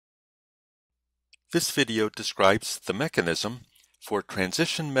This video describes the mechanism for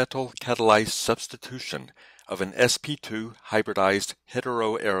transition metal-catalyzed substitution of an sp2 hybridized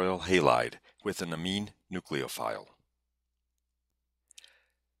heteroaryl halide with an amine nucleophile.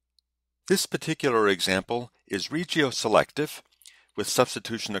 This particular example is regioselective, with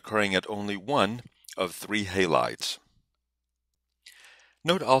substitution occurring at only one of 3 halides.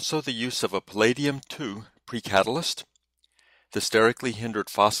 Note also the use of a palladium-2 precatalyst, the sterically hindered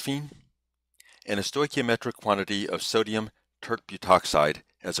phosphine, and a stoichiometric quantity of sodium tert-butoxide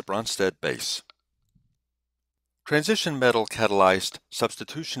as a Bronsted base. Transition metal-catalyzed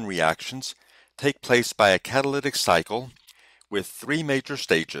substitution reactions take place by a catalytic cycle with 3 major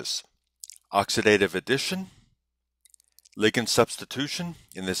stages: oxidative addition, ligand substitution,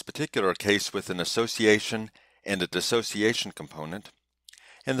 in this particular case with an association and a dissociation component,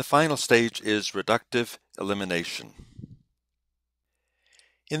 and the final stage is reductive elimination.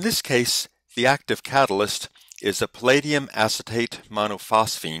 In this case, the active catalyst is a palladium acetate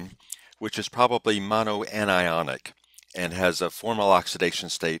monophosphine, which is probably monoanionic and has a formal oxidation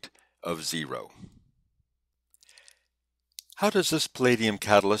state of 0. How does this palladium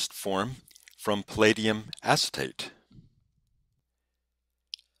catalyst form from palladium acetate?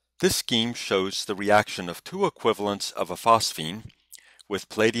 This scheme shows the reaction of 2 equivalents of a phosphine with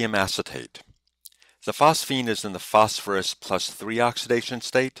palladium acetate. The phosphine is in the phosphorus +3 oxidation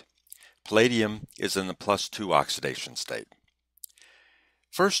state. Palladium is in the +2 oxidation state.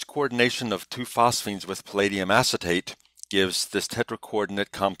 First, coordination of 2 phosphines with palladium acetate gives this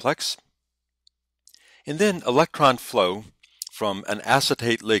tetracoordinate complex. And then electron flow from an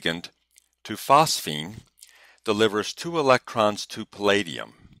acetate ligand to phosphine delivers 2 electrons to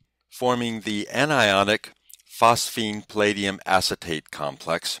palladium, forming the anionic phosphine palladium acetate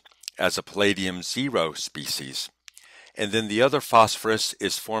complex as a palladium 0 species, and then the other phosphorus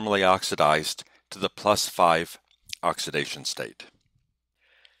is formally oxidized to the +5 oxidation state.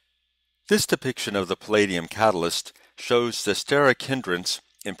 This depiction of the palladium catalyst shows the steric hindrance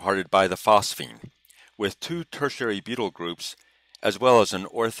imparted by the phosphine, with 2 tertiary butyl groups as well as an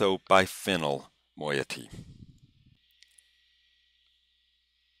ortho-biphenyl moiety.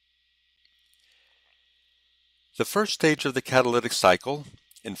 The first stage of the catalytic cycle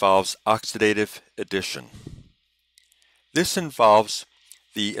involves oxidative addition. This involves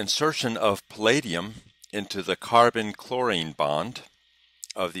the insertion of palladium into the carbon-chlorine bond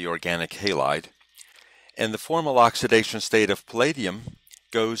of the organic halide, and the formal oxidation state of palladium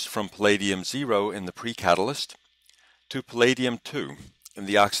goes from palladium 0 in the precatalyst to palladium 2 in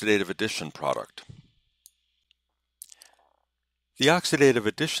the oxidative addition product. The oxidative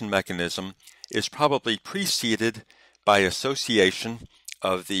addition mechanism is probably preceded by association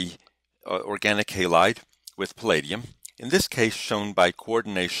of the organic halide with palladium, in this case shown by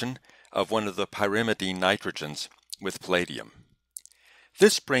coordination of one of the pyrimidine nitrogens with palladium.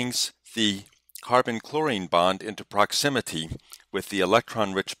 This brings the carbon-chlorine bond into proximity with the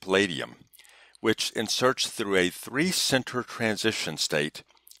electron-rich palladium, which inserts through a 3-center transition state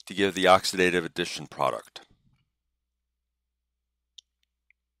to give the oxidative addition product.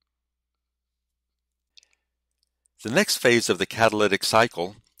 The next phase of the catalytic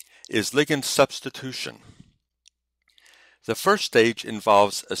cycle is ligand substitution. The first stage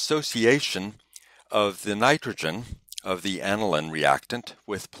involves association of the nitrogen of the aniline reactant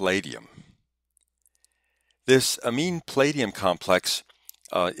with palladium. This amine palladium complex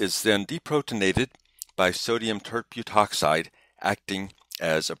is then deprotonated by sodium tert-butoxide acting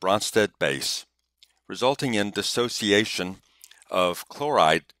as a Bronsted base, resulting in dissociation of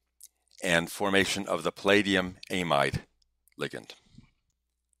chloride and formation of the palladium amide ligand.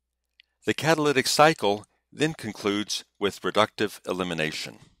 The catalytic cycle then concludes with reductive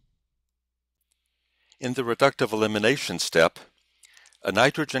elimination. In the reductive elimination step, a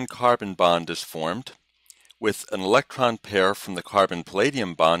nitrogen-carbon bond is formed with an electron pair from the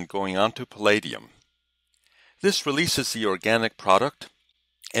carbon-palladium bond going on to palladium. This releases the organic product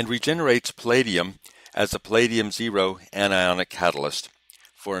and regenerates palladium as a palladium 0 anionic catalyst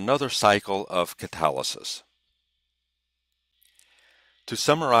for another cycle of catalysis. To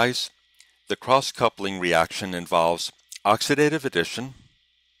summarize, the cross-coupling reaction involves oxidative addition,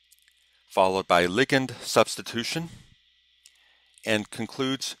 followed by ligand substitution, and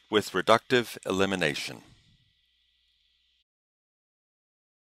concludes with reductive elimination.